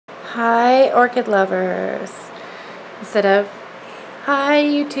Hi, orchid lovers. Instead of hi,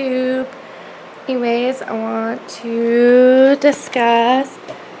 YouTube. Anyways, I want to discuss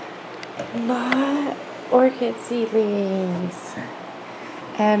my orchid seedlings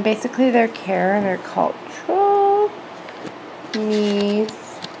and basically their care and their cultural needs.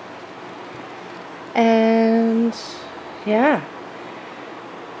 And yeah.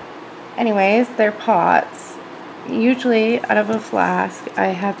 Anyways, they're pots. Usually out of a flask. I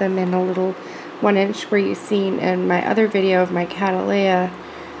have them in a little 1-inch where you've seen in my other video of my Cattleya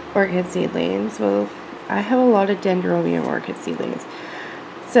orchid seedlings. Well, I have a lot of Dendrobium orchid seedlings.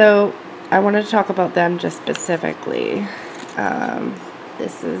 So I want to talk about them just specifically.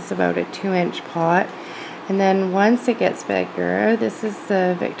 This is about a 2-inch pot. And then once it gets bigger, this is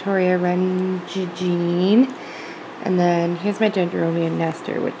the Victoria Rengigine. And then here's my Dendrobium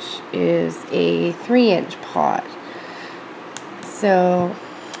Nestor, which is a 3-inch pot. So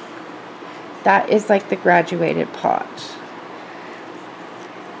that is like the graduated pot.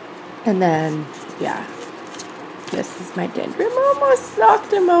 And then, yeah, this is my Dendrobium. Almost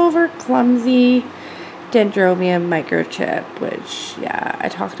knocked him over. Clumsy Dendrobium microchip, which, yeah, I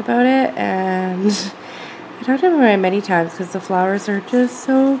talked about it. And I talked about it many times because the flowers are just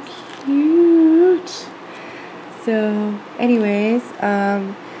so cute. So, anyways,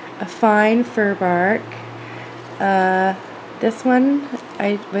 a fine fir bark. This one,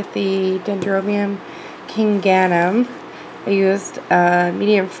 with the Dendrobium kinganum, I used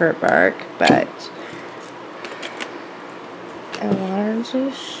medium fir bark, but I wanted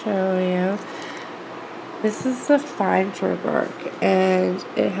to show you. This is the fine fir bark, and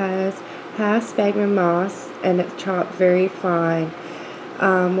it has half sphagnum moss, and it's chopped very fine.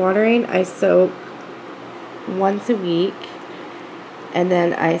 Watering, I soak once a week, and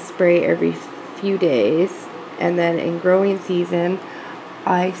then I spray every few days, and then in growing season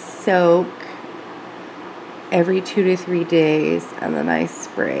I soak every 2 to 3 days, and then I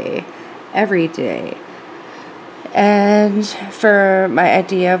spray every day. And for my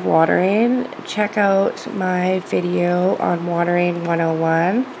idea of watering, check out my video on watering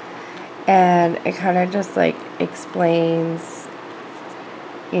 101, and it kind of just like explains,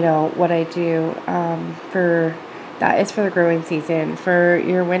 you know, what I do. For that is for the growing season. For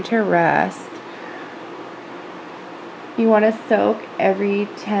your winter rest, you want to soak every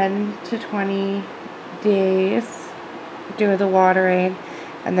 10 to 20 days, do the watering,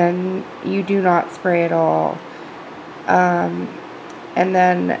 and then you do not spray at all. And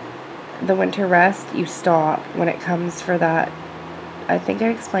then the winter rest, you stop when it comes for that. I think I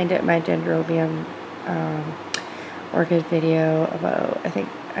explained it in my Dendrobium orchid video about, I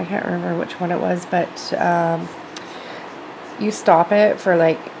can't remember which one it was, but you stop it for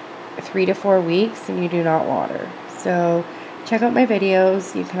like 3 to 4 weeks and you do not water. So check out my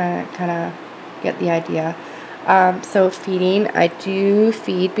videos, you can kind of get the idea. So feeding, I do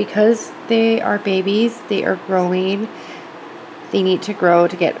feed because they are babies, they are growing, they need to grow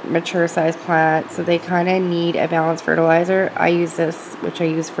to get mature size plants, so they kind of need a balanced fertilizer. I use this, which I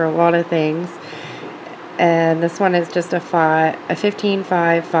use for a lot of things. And this one is just a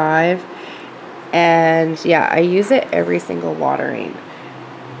 15-5-5, and yeah, I use it every single watering.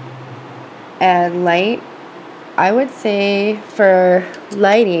 And light, I would say for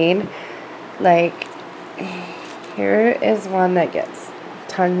lighting, like here is one that gets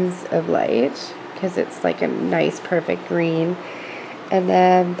tons of light because it's like a nice perfect green, and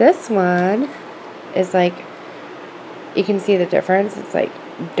then this one is like, you can see the difference, it's like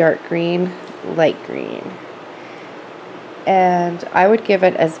dark green, light green, and I would give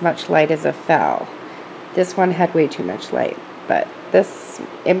it as much light as a fowl. This one had way too much light, but this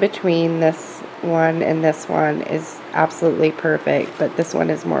in between this one and this one is absolutely perfect, but this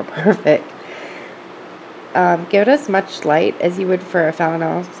one is more perfect. Give it as much light as you would for a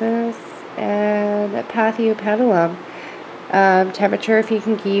Phalaenopsis and a Pathiopedilum. Temperature, if you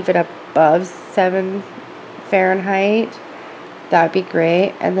can keep it above 7 Fahrenheit, that'd be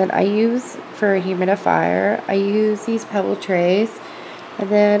great. And then I use, for a humidifier, I use these pebble trays, and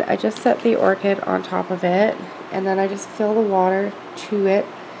then I just set the orchid on top of it, and then I just fill the water to it.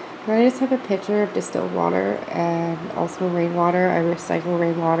 And then I just have a pitcher of distilled water and also rainwater. I recycle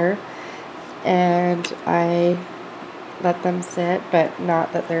rainwater, and I let them sit, but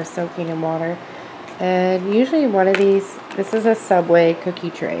not that they're soaking in water. And usually one of these, this is a Subway cookie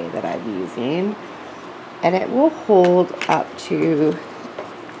tray that I'm using, and it will hold up to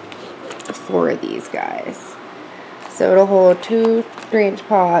 4 of these guys. So it'll hold 2 3-inch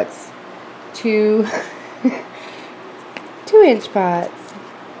pots, 2 2-inch pots,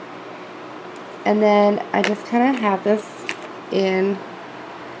 and then I just kind of have this in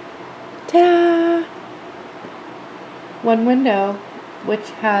Ta-da! One window, which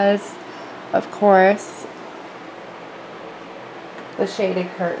has, of course, the shaded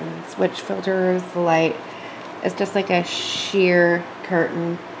curtains, which filters the light. It's just like a sheer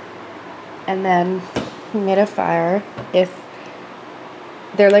curtain. And then humidifier, if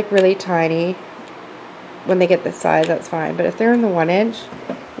they're like really tiny, when they get this size, that's fine. But if they're in the 1-inch,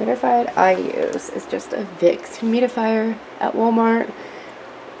 humidifier I use is just a Vicks humidifier at Walmart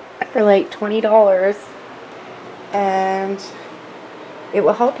for like $20, and it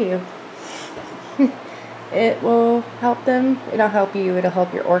will help you. It will help them. It'll help you. It'll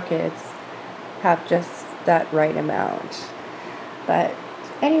help your orchids have just that right amount. But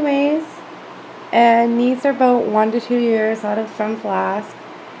anyways, and these are about 1 to 2 years out of some flask.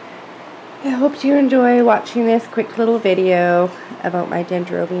 I hope you enjoy watching this quick little video about my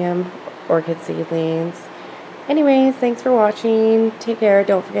Dendrobium orchid seedlings. Anyways, thanks for watching. Take care.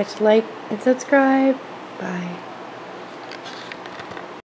 Don't forget to like and subscribe. Bye.